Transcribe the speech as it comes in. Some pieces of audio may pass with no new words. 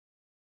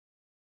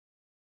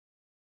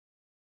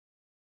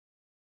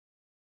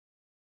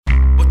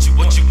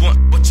What you want?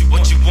 What you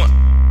want? Come on.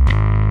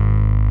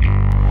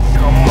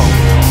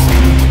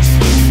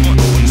 What you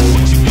want?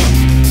 What you want?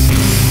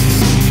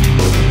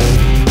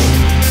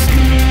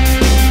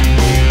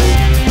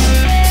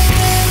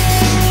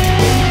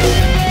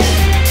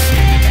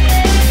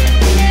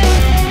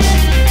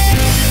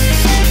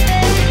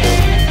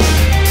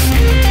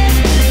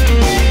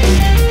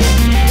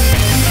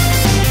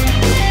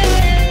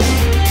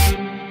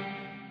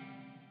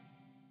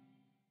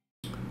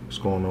 What's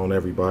going on,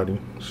 everybody?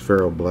 It's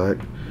Pharaoh Black.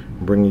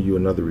 I'm bringing you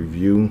another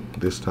review.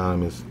 This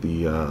time it's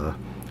the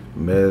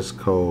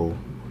Mezco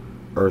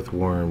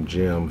Earthworm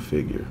Jim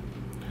figure.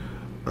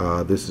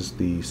 This is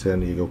the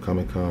San Diego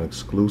Comic-Con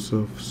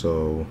exclusive,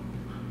 so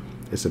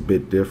it's a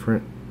bit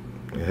different.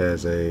 It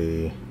has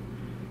a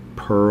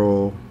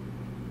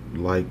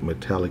pearl-like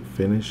metallic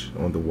finish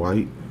on the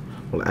white.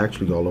 Well,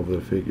 actually all over the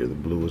figure, the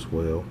blue as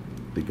well,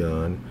 the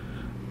gun.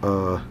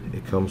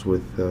 It comes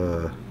with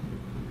the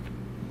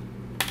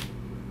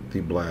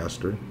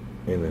blaster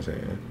in his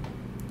hand,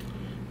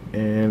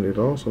 and it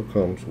also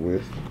comes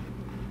with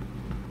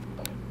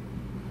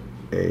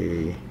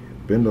a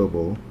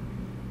bendable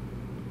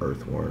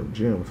Earthworm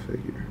Jim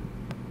figure.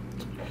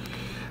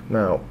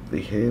 Now,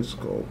 the head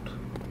sculpt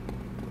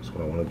is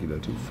what I want to get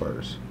into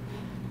first.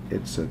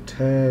 It's a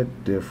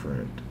tad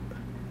different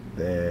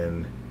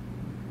than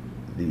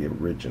the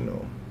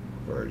original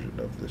version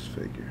of this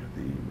figure,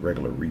 the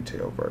regular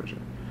retail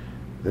version.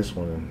 This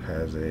one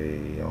has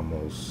a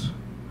almost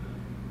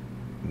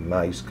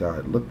nice guy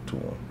look to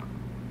him,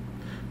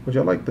 which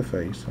I like the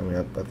face. I mean,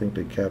 I think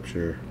they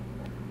capture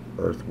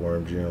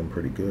Earthworm Jim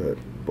pretty good,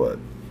 but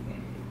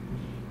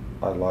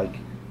I like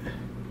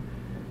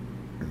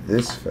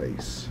this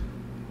face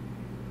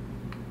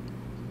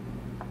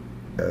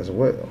as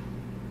well.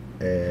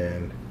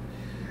 And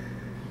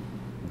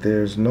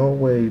there's no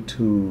way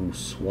to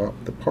swap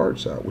the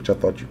parts out, which I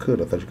thought you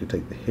could. I thought you could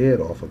take the head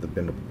off of the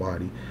bendable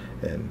body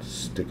and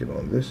stick it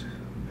on this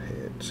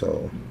head.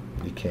 So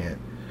you can't.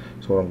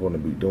 So what I'm going to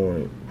be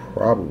doing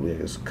probably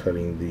is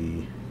cutting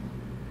the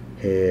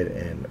head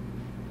and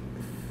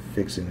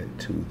fixing it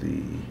to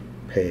the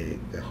peg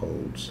that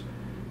holds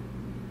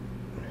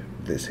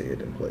this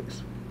head in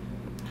place.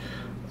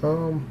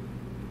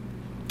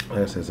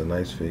 This is a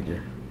nice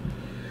figure.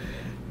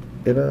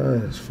 It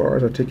as far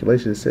as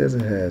articulation, it says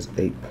it has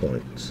 8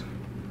 points.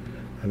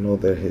 I know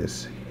that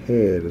his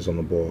head is on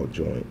the ball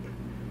joint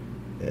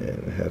and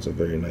it has a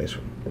very nice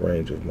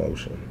range of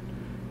motion.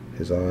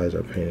 His eyes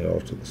are painted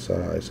off to the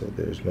side, so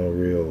there's no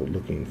real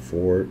looking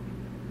forward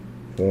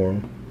for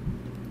him.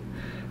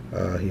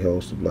 He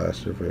holds the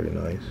blaster very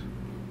nice.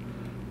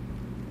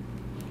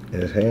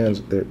 And his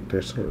hands,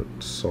 they're sort of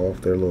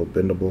soft, they're a little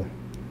bendable.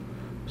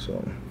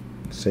 So,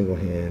 single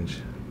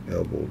hinge,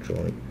 elbow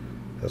joint,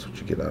 that's what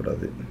you get out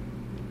of it.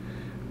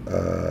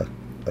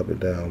 Up and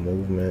down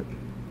movement,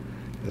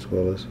 as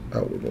well as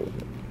outward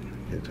movement.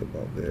 Get to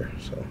about there.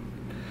 So,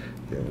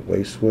 you have a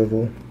waist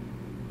swivel.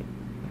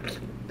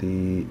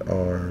 The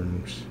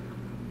arms,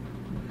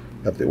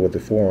 with the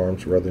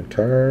forearms rather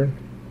turn,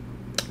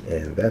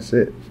 and that's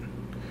it.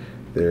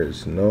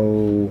 There's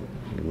no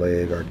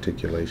leg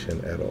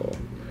articulation at all,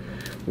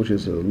 which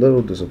is a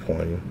little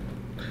disappointing.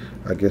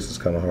 I guess it's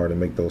kind of hard to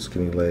make those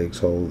skinny legs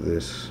hold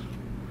this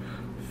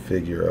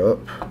figure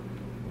up,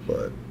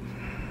 but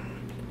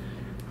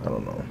I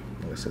don't know.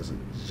 Like I said,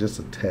 it's just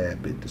a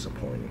tad bit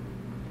disappointing.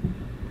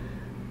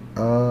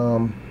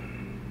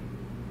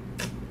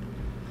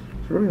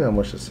 Really not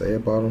much to say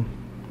about him.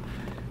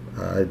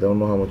 I don't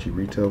know how much he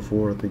retailed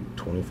for. I think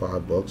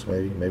 25 bucks,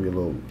 maybe a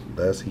little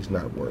less. He's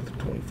not worth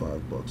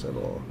 25 bucks at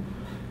all.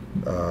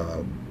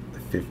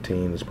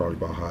 15 is probably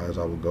about high as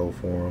I would go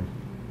for him,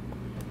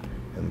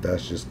 and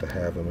that's just to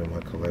have him in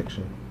my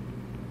collection.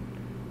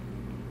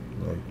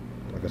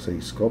 Like I said,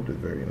 he's sculpted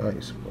very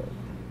nice, but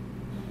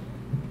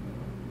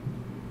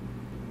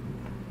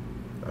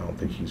I don't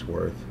think he's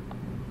worth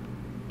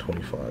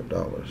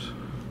 $25.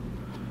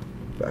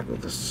 Back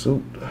of the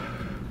suit.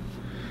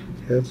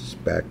 He has his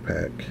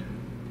backpack.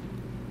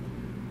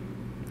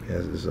 He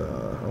has his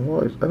I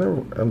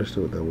never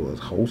understood what that was,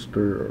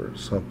 holster or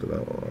something, I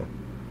don't know.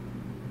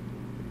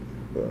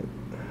 But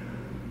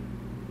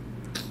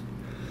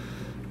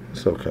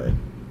it's okay.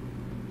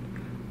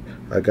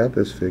 I got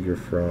this figure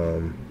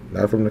from,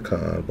 not from the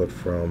con, but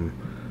from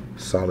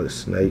Solid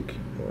Snake,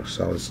 or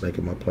Solid Snake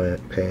in My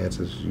Pants,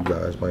 as you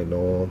guys might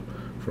know him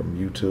from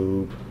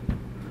YouTube.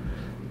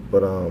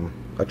 But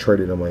I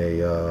traded him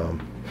a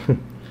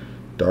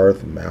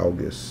Darth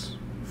Malgus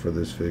for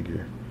this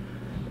figure,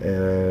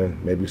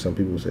 and maybe some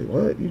people say,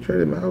 "What? You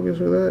traded Malgus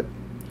for that?"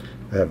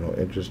 I have no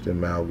interest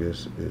in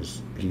Malgus.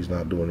 He's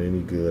not doing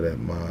any good at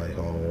my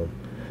home.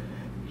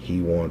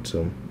 He wants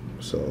him,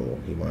 so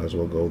he might as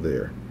well go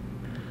there.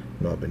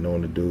 You know, I've been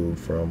knowing the dude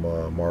from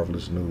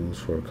Marvelous News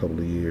for a couple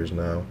of years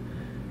now.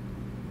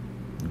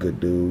 Good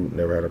dude,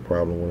 never had a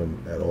problem with him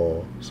at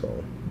all.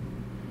 So,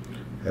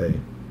 hey.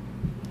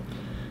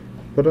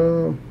 But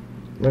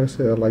like I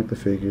said, I like the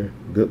figure.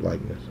 Good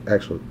likeness.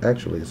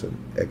 Actually, it's an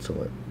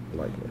excellent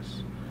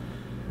likeness.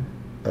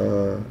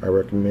 I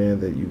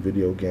recommend that you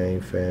video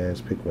game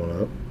fans pick one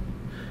up,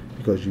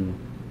 because you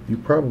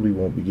probably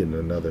won't be getting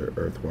another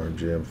Earthworm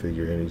Jim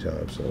figure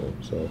anytime soon.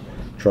 So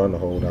trying to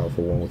hold out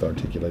for one with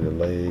articulated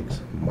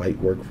legs might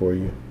work for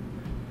you.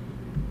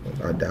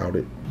 I doubt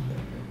it.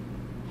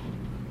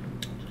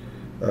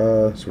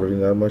 It's really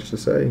not much to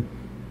say.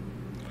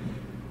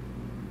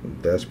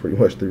 That's pretty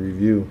much the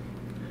review.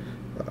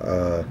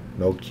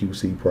 No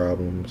QC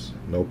problems,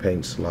 no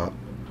paint slop.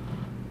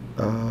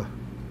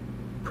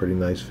 Pretty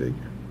nice figure.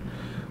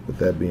 With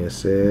that being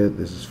said,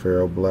 this is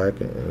Pharaoh Black,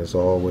 and as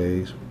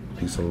always,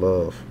 peace and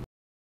love.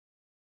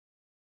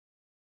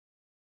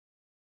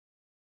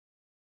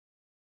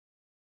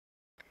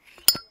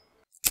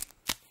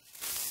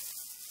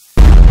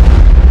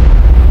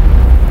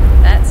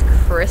 That's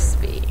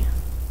crispy.